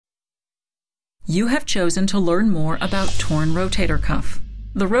You have chosen to learn more about torn rotator cuff.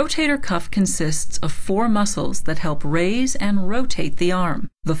 The rotator cuff consists of 4 muscles that help raise and rotate the arm.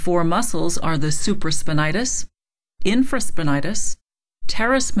 The 4 muscles are the supraspinatus, infraspinatus,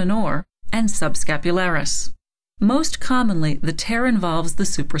 teres minor, and subscapularis. Most commonly, the tear involves the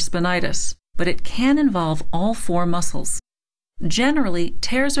supraspinatus, but it can involve all 4 muscles. Generally,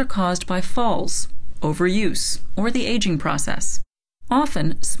 tears are caused by falls, overuse, or the aging process.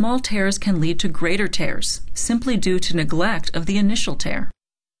 Often, small tears can lead to greater tears, simply due to neglect of the initial tear.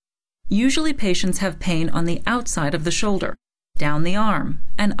 Usually patients have pain on the outside of the shoulder, down the arm,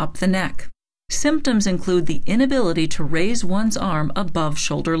 and up the neck. Symptoms include the inability to raise one's arm above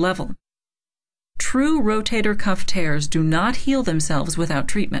shoulder level. True rotator cuff tears do not heal themselves without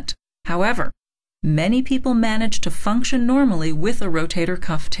treatment. However, many people manage to function normally with a rotator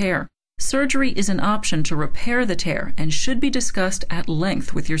cuff tear. Surgery is an option to repair the tear and should be discussed at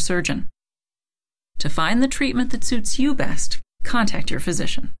length with your surgeon. To find the treatment that suits you best, contact your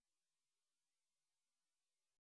physician.